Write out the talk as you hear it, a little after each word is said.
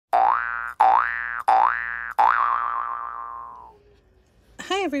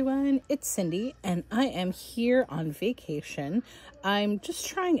Hi everyone, it's Cindy and I am here on vacation. I'm just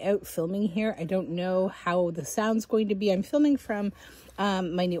trying out filming here. I don't know how the sound's going to be. I'm filming from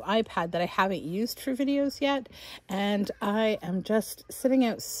my new iPad that I haven't used for videos yet. And I am just sitting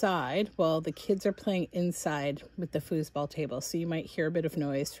outside while the kids are playing inside with the foosball table. So you might hear a bit of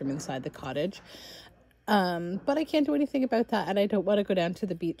noise from inside the cottage. But I can't do anything about that, and I don't want to go down to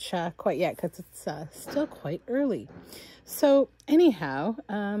the beach quite yet because it's still quite early. So anyhow,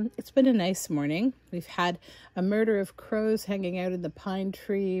 it's been a nice morning. We've had a murder of crows hanging out in the pine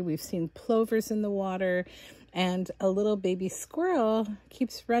tree. We've seen plovers in the water, and a little baby squirrel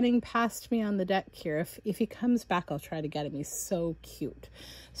keeps running past me on the deck here. If he comes back, I'll try to get him. He's so cute.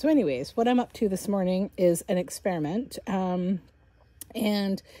 So anyways, what I'm up to this morning is an experiment.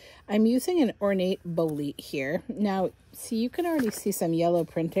 And I'm using an ornate bolete here. Now, see, you can already see some yellow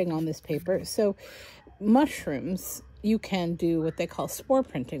printing on this paper. So mushrooms, you can do what they call spore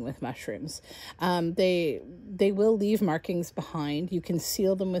printing with mushrooms. They will leave markings behind. You can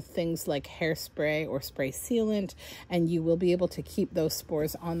seal them with things like hairspray or spray sealant, and you will be able to keep those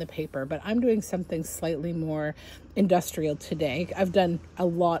spores on the paper. But I'm doing something slightly more industrial today. I've done a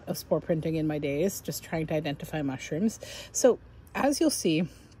lot of spore printing in my days, just trying to identify mushrooms. So as you'll see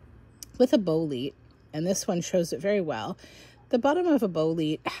with a bolete, and this one shows it very well, the bottom of a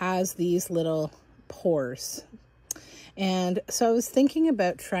bolete has these little pores. And so I was thinking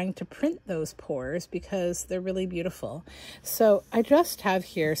about trying to print those pores because they're really beautiful. So I just have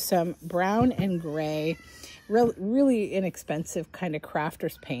here some brown and gray, really inexpensive kind of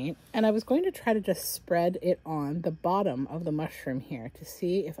crafter's paint. And I was going to try to just spread it on the bottom of the mushroom here to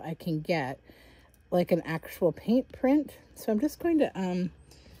see if I can get like an actual paint print. So I'm just going to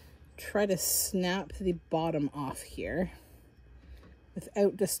try to snap the bottom off here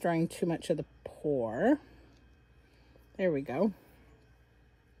without destroying too much of the pore. There we go.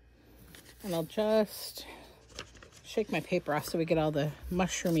 And I'll just shake my paper off so we get all the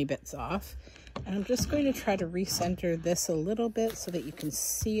mushroomy bits off. And I'm just going to try to recenter this a little bit so that you can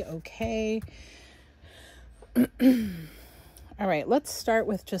see okay. All right, let's start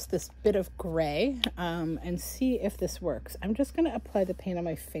with just this bit of gray and see if this works. I'm just going to apply the paint on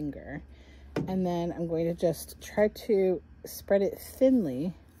my finger, and then I'm going to just try to spread it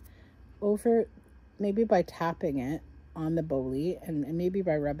thinly over, maybe by tapping it on the bolete and maybe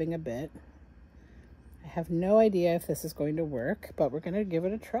by rubbing a bit. I have no idea if this is going to work, but we're going to give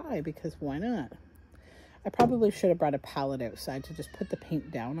it a try because why not? I probably should have brought a palette outside to just put the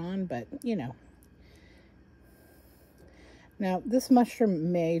paint down on, but you know. Now, this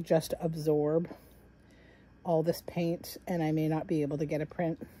mushroom may just absorb all this paint, and I may not be able to get a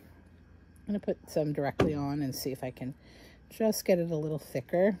print. I'm going to put some directly on and see if I can just get it a little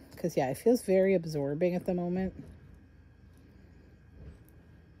thicker, because, yeah, it feels very absorbing at the moment.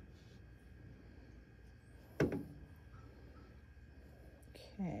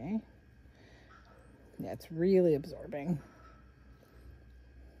 Okay. Yeah, it's really absorbing.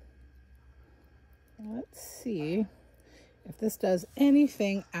 Let's see if this does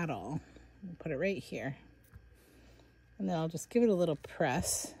anything at all. I'll put it right here. And then I'll just give it a little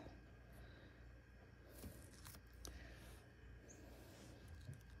press.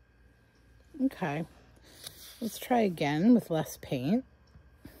 Okay. Let's try again with less paint.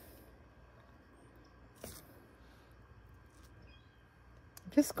 I'm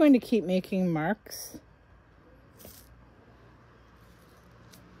just going to keep making marks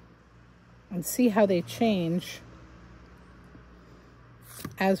and see how they change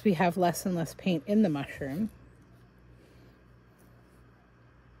as we have less and less paint in the mushroom.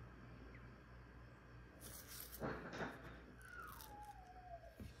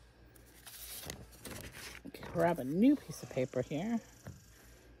 Okay, grab a new piece of paper here.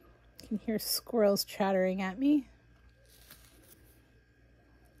 You can hear squirrels chattering at me.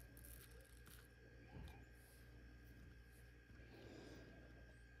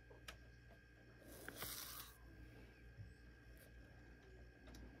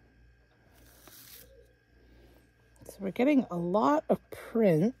 We're getting a lot of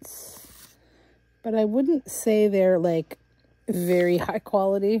prints, but I wouldn't say they're like very high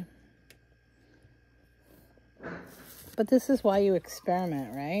quality. But this is why you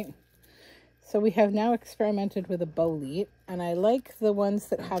experiment, right? So we have now experimented with a bolete, and I like the ones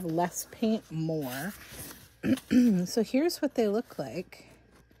that have less paint more. So here's what they look like.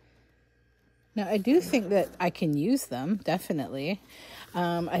 Now, I do think that I can use them, definitely.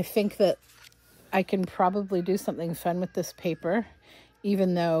 I think that I can probably do something fun with this paper,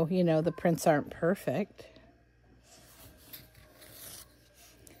 even though, you know, the prints aren't perfect.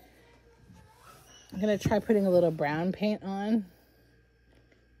 I'm going to try putting a little brown paint on.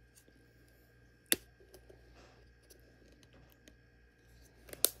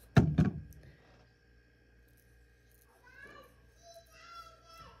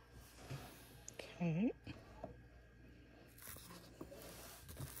 Okay.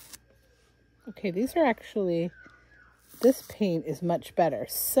 Okay, these are actually, this paint is much better.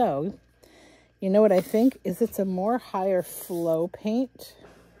 So, you know what I think is it's a more higher flow paint.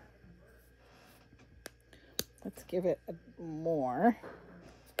 Let's give it more.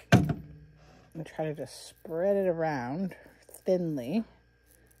 And try to just spread it around thinly.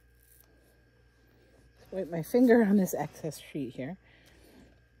 Wipe my finger on this excess sheet here.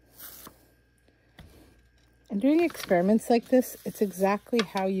 And doing experiments like this, it's exactly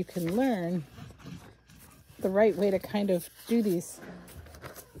how you can learn the right way to kind of do these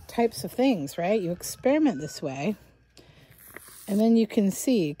types of things, right? You experiment this way, and then you can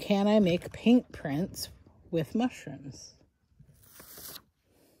see, can I make paint prints with mushrooms?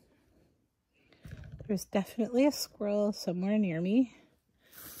 There's definitely a squirrel somewhere near me.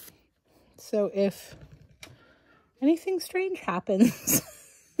 So if anything strange happens,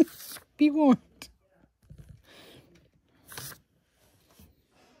 be warned.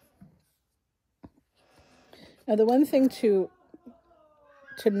 Now, the one thing to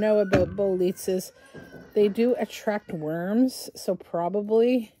know about boletes is they do attract worms. So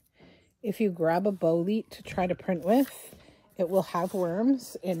probably if you grab a bolete to try to print with, it will have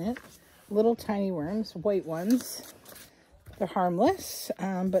worms in it. Little tiny worms, white ones. They're harmless,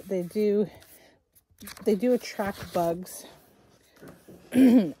 but they do attract bugs,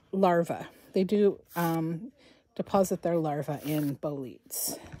 larvae. They do deposit their larvae in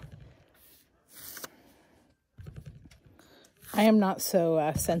boletes. I am not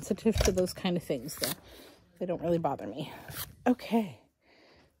so sensitive to those kind of things, though. They don't really bother me. Okay,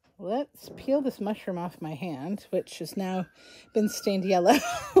 let's peel this mushroom off my hand, which has now been stained yellow.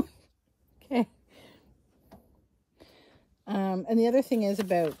 Okay. And the other thing is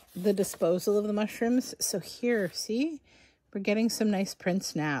about the disposal of the mushrooms. So here, see, we're getting some nice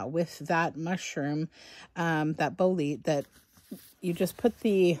prints now with that mushroom, that bolete that you just put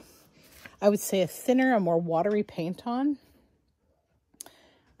the, I would say, a thinner, a more watery paint on.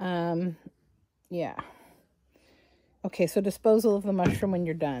 Yeah. Okay, so disposal of the mushroom when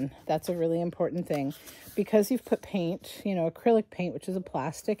you're done. That's a really important thing. Because you've put paint, you know, acrylic paint, which is a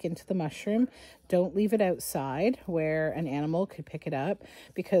plastic, into the mushroom, don't leave it outside where an animal could pick it up,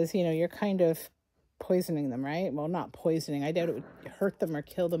 because, you know, you're kind of poisoning them, right? Well, not poisoning. I doubt it would hurt them or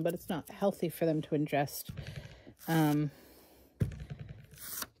kill them, but it's not healthy for them to ingest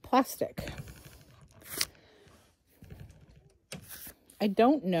plastic. I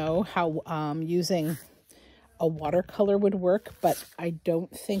don't know how using a watercolor would work, but I don't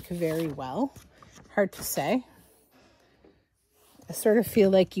think very well. Hard to say. I sort of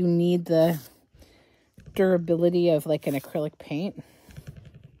feel like you need the durability of like an acrylic paint.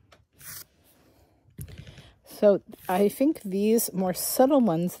 So I think these more subtle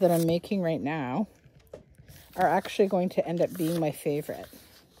ones that I'm making right now are actually going to end up being my favorite.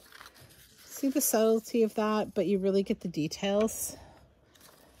 See the subtlety of that, but you really get the details.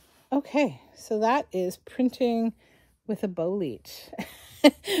 Okay, so that is printing with a bolete.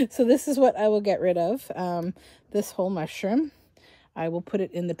 So this is what I will get rid of, this whole mushroom. I will put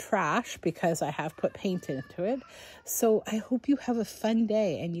it in the trash because I have put paint into it. So I hope you have a fun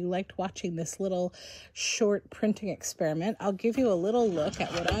day and you liked watching this little short printing experiment. I'll give you a little look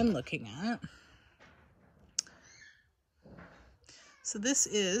at what I'm looking at. So this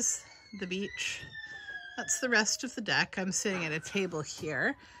is the beach. That's the rest of the deck. I'm sitting at a table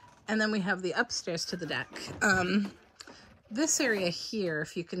here. And then we have the upstairs to the deck. This area here,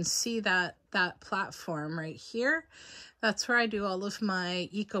 if you can see that platform right here, that's where I do all of my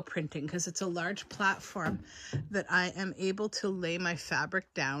eco printing, because it's a large platform that I am able to lay my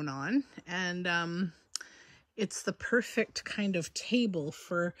fabric down on. And it's the perfect kind of table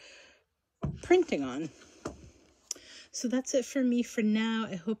for printing on. So that's it for me for now.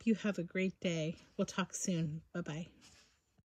 I hope you have a great day. We'll talk soon. Bye-bye.